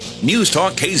News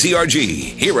Talk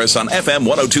KZRG. Hear us on FM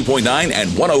 102.9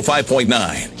 and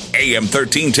 105.9. AM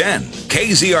 1310.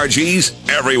 KZRG's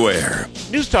everywhere.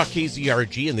 News Talk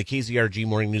KZRG and the KZRG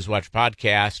Morning News Watch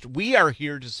podcast. We are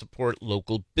here to support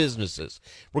local businesses.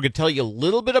 We're going to tell you a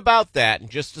little bit about that in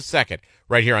just a second,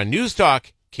 right here on News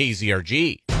Talk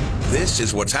KZRG. This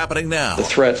is what's happening now. The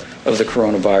threat of the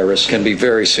coronavirus can be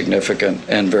very significant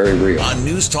and very real. On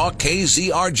News Talk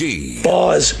KZRG.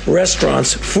 Bars,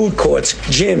 restaurants, food courts,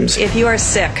 gyms. If you are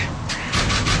sick,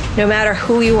 no matter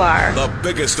who you are, The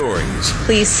biggest stories.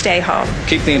 please stay home.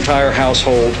 Keep the entire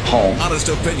household home. Honest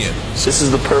opinions. This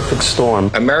is the perfect storm.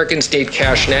 Americans need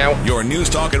cash now. Your News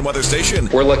Talk and weather station.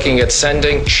 We're looking at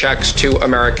sending checks to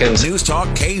Americans News Talk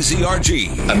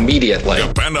KZRG. immediately.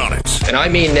 Depend on it. And I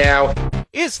mean now.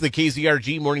 It's the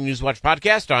KZRG Morning News Watch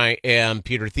podcast. I am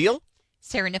Peter Thiel.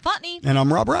 Sarah Nafotny. And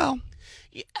I'm Rob Rao.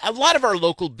 A lot of our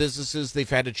local businesses, they've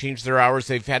had to change their hours.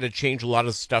 They've had to change a lot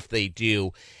of stuff they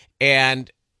do.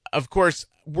 And, of course,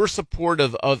 we're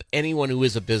supportive of anyone who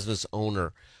is a business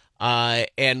owner.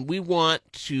 And we want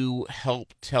to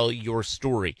help tell your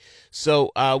story.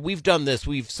 So we've done this.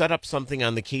 We've set up something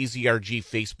on the KZRG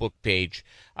Facebook page.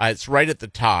 It's right at the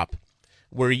top,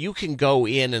 where you can go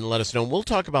in and let us know. We'll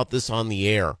talk about this on the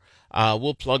air.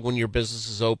 We'll plug when your business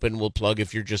is open. We'll plug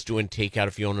if you're just doing takeout,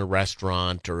 if you own a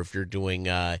restaurant, or if you're doing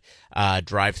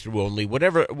drive-through only,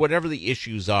 whatever the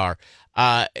issues are.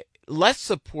 Let's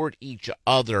support each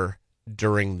other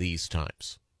during these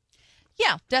times.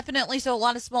 Yeah, definitely. So a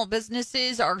lot of small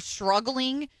businesses are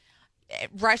struggling.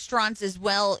 Restaurants as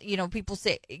well. You know, people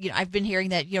say, I've been hearing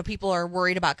that, people are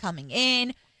worried about coming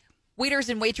in. Waiters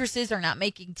and waitresses are not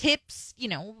making tips,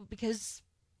 because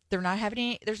they're not having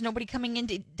any, there's nobody coming in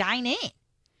to dine in.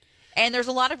 And there's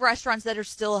a lot of restaurants that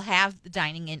still have the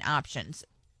dining in options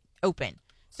open.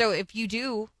 So if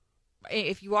you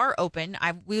are open,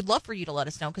 we'd love for you to let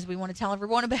us know, because we want to tell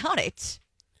everyone about it.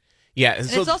 Yeah.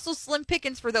 And it's also slim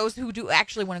pickings for those who do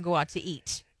actually want to go out to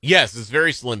eat. Yes, it's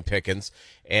very slim pickings,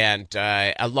 and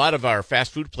a lot of our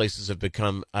fast food places have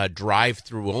become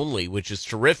drive-through only, which is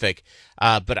terrific.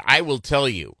 But I will tell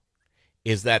you,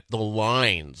 is that the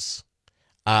lines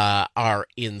are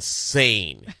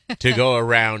insane to go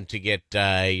around to get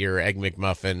your Egg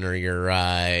McMuffin or your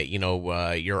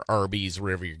Arby's,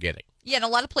 wherever you're getting. Yeah, and a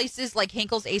lot of places like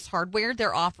Henkel's Ace Hardware,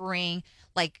 they're offering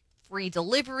like free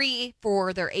delivery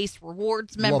for their Ace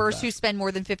Rewards members who spend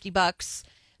more than $50.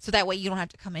 So that way you don't have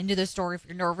to come into the store if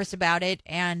you're nervous about it,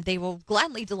 and they will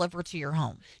gladly deliver to your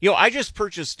home. I just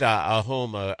purchased a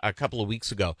home a couple of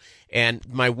weeks ago, and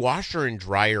my washer and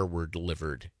dryer were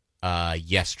delivered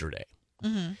yesterday.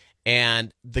 Mm-hmm.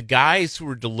 And the guys who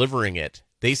were delivering it,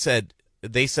 they said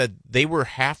they were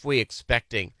halfway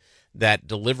expecting that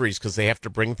deliveries, because they have to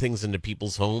bring things into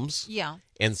people's homes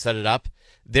and set it up.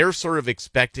 They're sort of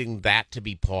expecting that to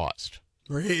be paused.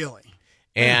 Really?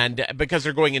 And because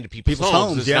they're going into people's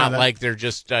homes. It's not like they're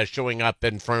just showing up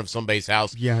in front of somebody's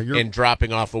house and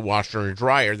dropping off a washer and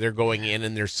dryer. They're going in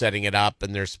and they're setting it up,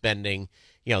 and they're spending,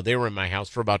 they were in my house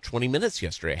for about 20 minutes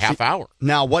yesterday, half hour.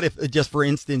 Now, what if, just for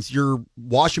instance, your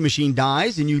washing machine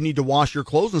dies and you need to wash your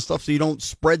clothes and stuff so you don't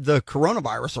spread the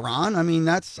coronavirus around? I mean,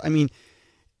 I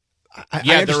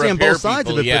understand both sides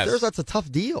of it, but that's a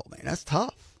tough deal, man. That's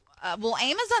tough. Well,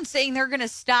 Amazon's saying they're going to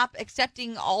stop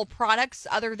accepting all products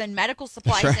other than medical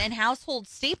supplies and household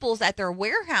staples at their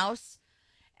warehouse,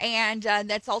 and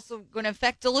that's also going to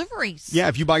affect deliveries. Yeah,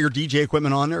 if you buy your DJ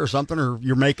equipment on there or something, or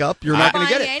your makeup, you're not going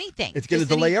to get it. Anything. It's going to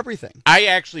delay everything. I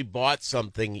actually bought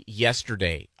something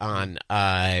yesterday on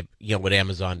with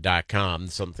Amazon.com,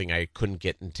 something I couldn't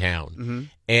get in town. Mm-hmm.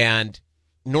 And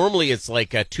normally it's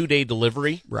like a 2-day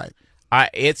delivery. Right.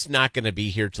 It's not going to be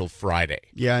here till Friday.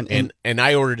 Yeah, and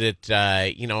I ordered it.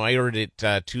 I ordered it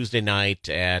Tuesday night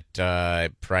at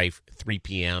probably 3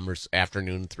 p.m. or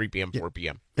afternoon, 3 p.m., 4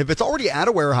 p.m. If it's already at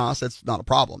a warehouse, that's not a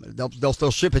problem. They'll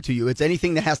still ship it to you. It's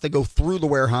anything that has to go through the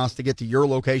warehouse to get to your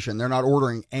location. They're not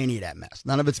ordering any of that mess.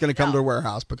 None of it's going to come to the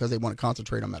warehouse because they want to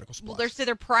concentrate on medical supplies. Well,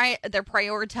 they're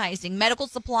prioritizing medical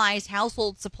supplies,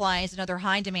 household supplies, and other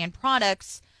high-demand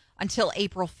products until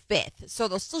April 5th. So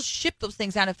they'll still ship those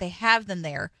things out if they have them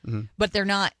there, but they're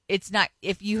not, it's not,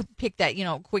 if you pick that,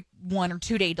 quick 1 or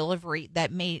 2 day delivery,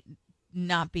 that may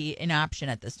not be an option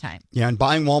at this time. Yeah, and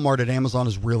buying Walmart at Amazon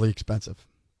is really expensive.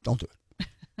 Don't do it.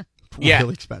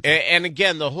 Really expensive. And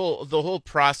again, the whole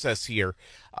process here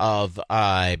of,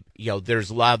 there's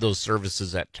a lot of those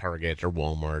services at Target or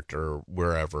Walmart or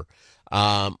wherever,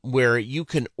 where you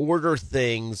can order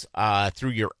things through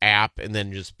your app and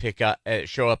then just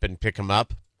show up and pick them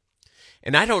up.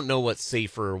 And I don't know what's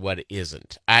safer or what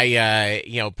isn't.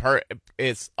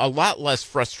 It's a lot less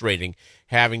frustrating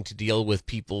having to deal with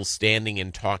people standing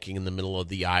and talking in the middle of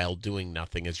the aisle doing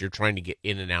nothing as you're trying to get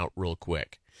in and out real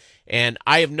quick. And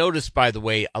I have noticed, by the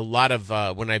way, a lot of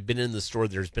when I've been in the store,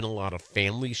 there's been a lot of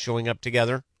families showing up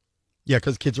together. Yeah,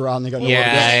 because kids are out and they got nowhere to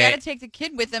go. They got to take the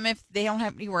kid with them if they don't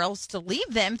have anywhere else to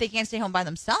leave them. If they can't stay home by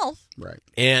themselves. Right.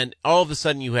 And all of a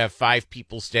sudden, you have 5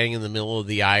 people standing in the middle of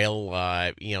the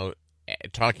aisle,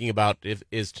 talking about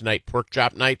is tonight pork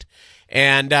chop night,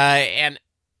 and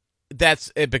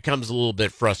it becomes a little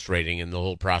bit frustrating in the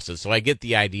whole process. So I get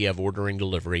the idea of ordering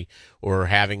delivery or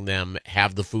having them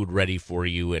have the food ready for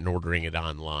you and ordering it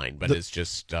online, but it's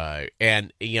just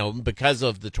because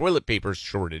of the toilet paper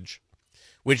shortage,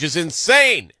 which is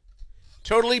insane,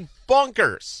 totally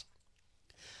bonkers.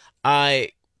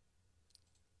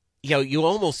 You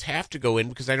almost have to go in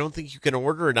because I don't think you can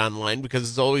order it online because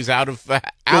it's always out.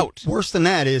 Well, worse than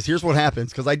that is, here's what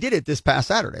happens, because I did it this past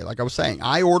Saturday. Like I was saying,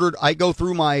 I go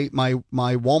through my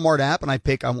Walmart app and I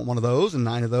want one of those and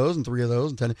 9 of those and 3 of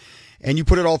those and 10, and you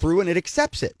put it all through and it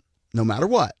accepts it no matter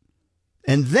what.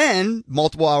 And then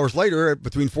multiple hours later,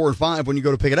 between 4 and 5, when you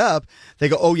go to pick it up, they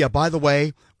go, oh yeah, by the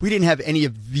way, we didn't have any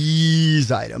of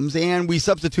these items and we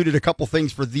substituted a couple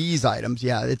things for these items.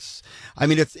 Yeah,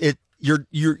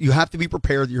 you have to be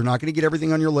prepared. You're not going to get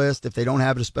everything on your list if they don't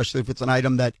have it, especially if it's an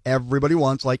item that everybody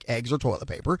wants, like eggs or toilet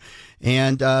paper.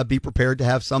 And be prepared to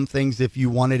have some things, if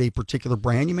you wanted a particular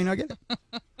brand, you may not get it.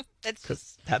 It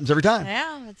happens every time.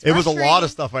 Yeah, it was a lot of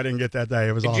stuff I didn't get that day.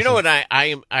 It was awesome. You know what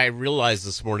I realized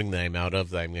this morning that I'm out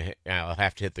of, that I'll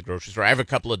have to hit the grocery store. I have a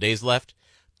couple of days left.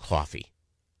 Coffee.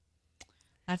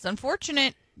 That's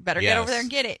unfortunate. Better get over there and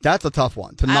get it. That's a tough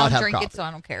one to not have coffee. I don't drink it, so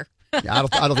I don't care. Yeah,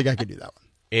 I don't think I could do that one.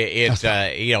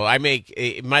 I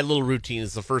make my little routine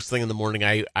is the first thing in the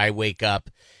morning. I wake up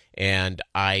and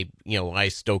I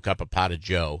stoke up a pot of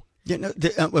Joe. Yeah,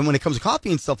 when it comes to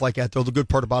coffee and stuff like that, though, the good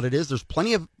part about it is there's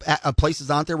plenty of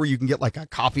places out there where you can get like a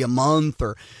coffee a month,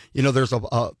 or there's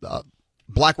a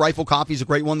Black Rifle Coffee is a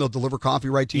great one. They'll deliver coffee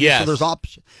right to you. Yes. So there's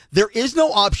option. There is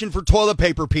no option for toilet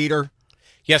paper, Peter.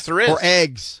 Yes, there is. Or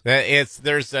eggs.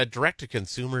 There's a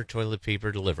direct-to-consumer toilet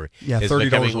paper delivery. Yeah,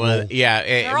 $30 a roll. Yeah,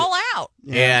 they're all out.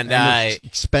 Yeah, and it's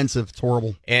expensive. It's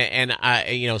horrible. And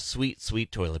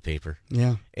sweet toilet paper.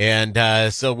 Yeah.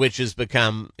 And so which has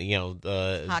become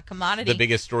the hot commodity, the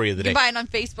biggest story of the day. You can buy it on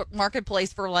Facebook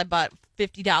Marketplace for like about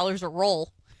 $50 a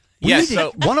roll.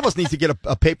 One of us needs to get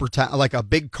a paper like a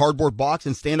big cardboard box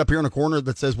and stand up here in a corner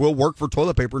that says we'll work for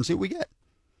toilet paper and see what we get.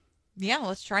 Yeah,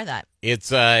 let's try that.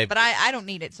 It's but I don't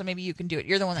need it, so maybe you can do it.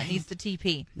 You're the one that needs the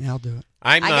TP. Yeah, I'll do it.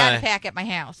 I got a pack at my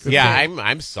house. Yeah,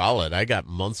 I'm solid. I got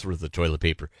months worth of toilet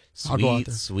paper.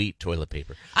 Sweet toilet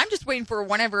paper. I'm just waiting for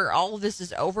whenever all of this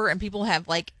is over and people have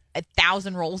like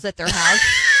 1,000 rolls at their house.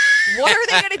 What are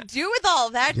they going to do with all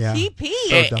that TP?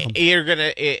 You're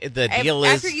gonna. The deal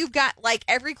is after you've got like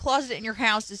every closet in your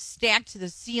house is stacked to the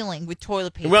ceiling with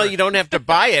toilet paper. Well, you don't have to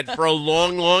buy it for a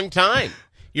long, long time.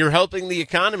 You're helping the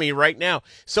economy right now.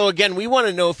 So, again, we want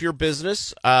to know if your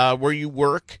business, where you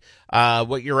work,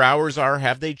 what your hours are.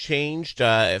 Have they changed?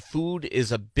 Food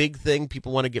is a big thing.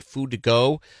 People want to get food to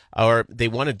go, or they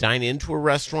want to dine into a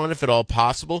restaurant if at all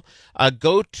possible.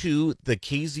 Go to the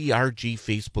KZRG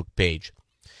Facebook page.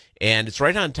 And it's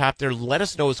right on top there. Let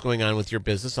us know what's going on with your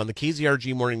business on the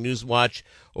KZRG Morning News Watch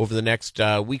over the next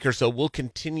week or so. We'll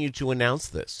continue to announce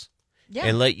this. Yeah.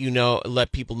 And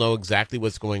let people know exactly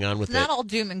what's going on with it. It's not all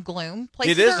doom and gloom.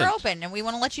 Places are open, and we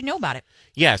want to let you know about it.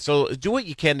 Yeah, so do what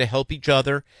you can to help each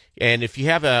other. And if you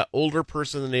have an older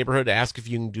person in the neighborhood, ask if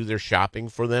you can do their shopping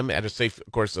for them at a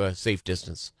safe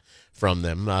distance from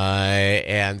them.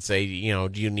 And say,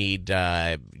 do you need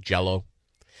Jell-O?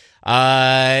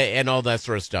 And all that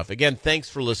sort of stuff. Again, thanks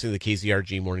for listening to the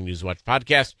KZRG Morning News Watch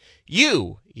podcast.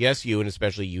 You, and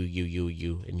especially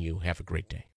you, and you have a great day.